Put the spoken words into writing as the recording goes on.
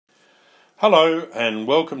Hello and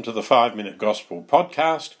welcome to the 5 Minute Gospel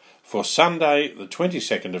podcast for Sunday the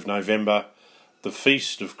 22nd of November, the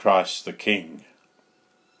Feast of Christ the King.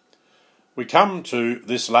 We come to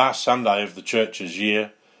this last Sunday of the Church's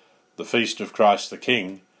year, the Feast of Christ the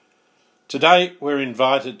King. Today we're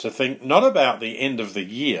invited to think not about the end of the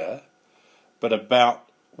year, but about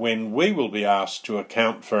when we will be asked to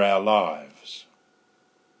account for our lives.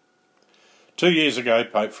 2 years ago,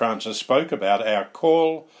 Pope Francis spoke about our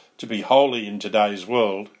call to be holy in today's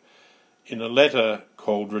world in a letter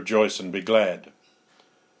called Rejoice and Be Glad.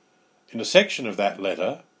 In a section of that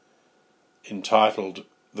letter, entitled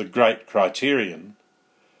The Great Criterion,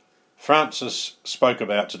 Francis spoke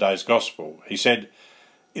about today's Gospel. He said,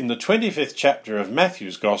 in the 25th chapter of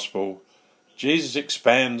Matthew's Gospel, Jesus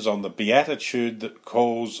expands on the beatitude that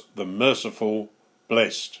calls the merciful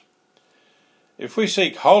blessed. If we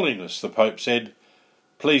seek holiness, the Pope said,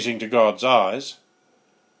 pleasing to God's eyes,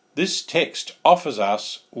 this text offers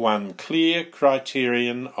us one clear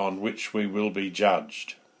criterion on which we will be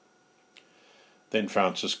judged. Then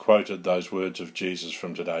Francis quoted those words of Jesus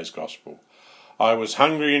from today's Gospel. I was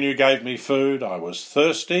hungry and you gave me food. I was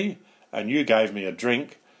thirsty and you gave me a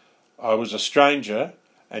drink. I was a stranger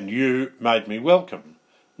and you made me welcome.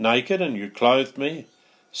 Naked and you clothed me.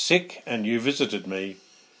 Sick and you visited me.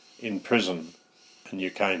 In prison and you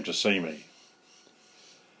came to see me.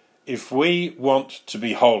 If we want to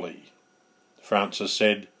be holy, Francis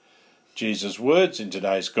said, Jesus' words in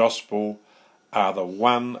today's Gospel are the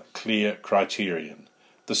one clear criterion,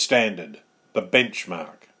 the standard, the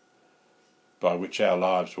benchmark by which our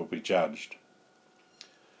lives will be judged.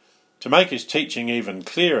 To make his teaching even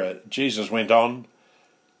clearer, Jesus went on,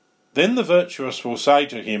 then the virtuous will say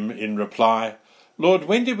to him in reply, Lord,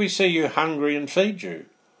 when did we see you hungry and feed you,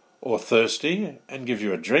 or thirsty and give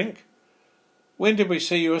you a drink? When did we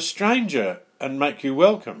see you a stranger and make you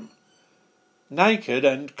welcome? Naked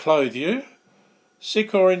and clothe you?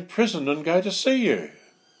 Sick or in prison and go to see you?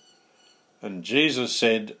 And Jesus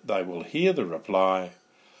said, they will hear the reply,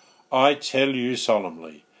 I tell you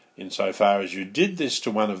solemnly, insofar as you did this to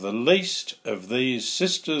one of the least of these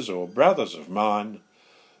sisters or brothers of mine,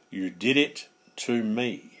 you did it to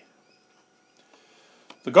me.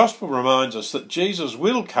 The Gospel reminds us that Jesus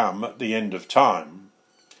will come at the end of time,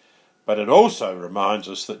 but it also reminds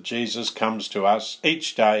us that Jesus comes to us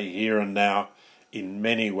each day, here and now, in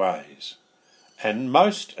many ways, and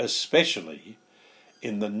most especially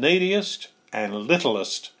in the neediest and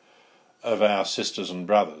littlest of our sisters and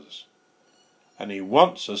brothers. And he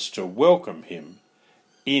wants us to welcome him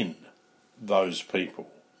in those people.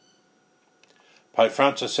 Pope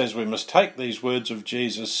Francis says we must take these words of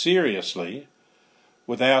Jesus seriously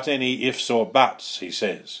without any ifs or buts, he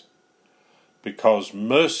says, because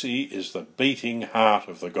mercy is the beating heart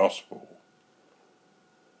of the gospel.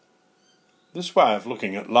 This way of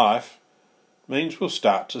looking at life means we'll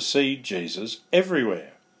start to see Jesus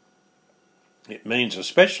everywhere. It means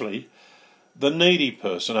especially the needy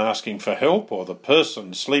person asking for help or the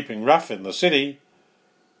person sleeping rough in the city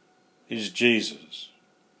is Jesus.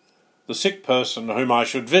 The sick person whom I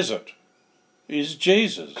should visit is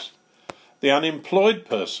Jesus. The unemployed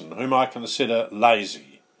person whom I consider lazy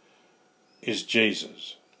is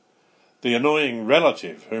Jesus. The annoying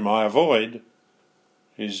relative whom I avoid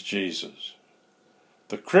is Jesus.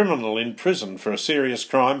 The criminal in prison for a serious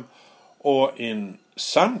crime, or in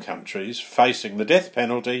some countries facing the death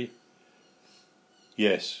penalty,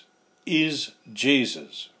 yes, is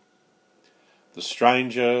Jesus. The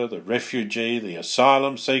stranger, the refugee, the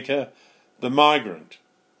asylum seeker, the migrant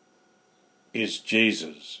is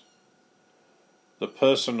Jesus. The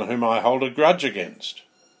person whom I hold a grudge against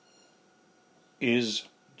is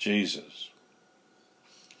Jesus.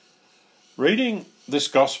 Reading this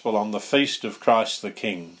Gospel on the Feast of Christ the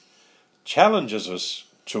King challenges us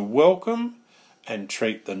to welcome and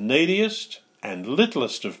treat the neediest and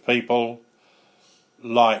littlest of people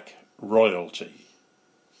like royalty.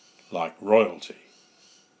 Like royalty.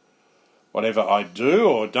 Whatever I do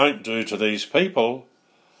or don't do to these people,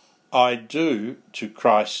 I do to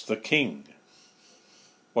Christ the King.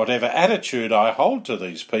 Whatever attitude I hold to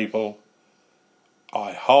these people,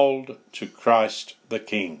 I hold to Christ the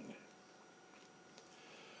King.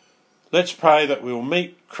 Let's pray that we'll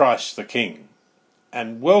meet Christ the King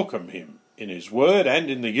and welcome him in his word and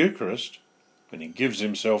in the Eucharist when he gives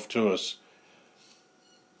himself to us,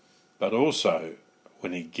 but also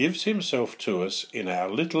when he gives himself to us in our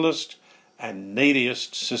littlest and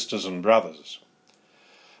neediest sisters and brothers.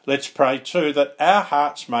 Let's pray too that our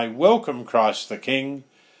hearts may welcome Christ the King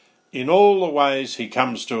in all the ways he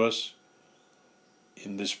comes to us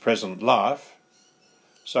in this present life,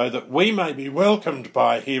 so that we may be welcomed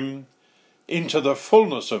by him into the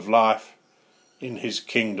fullness of life in his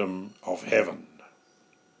kingdom of heaven.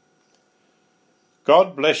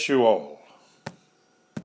 God bless you all.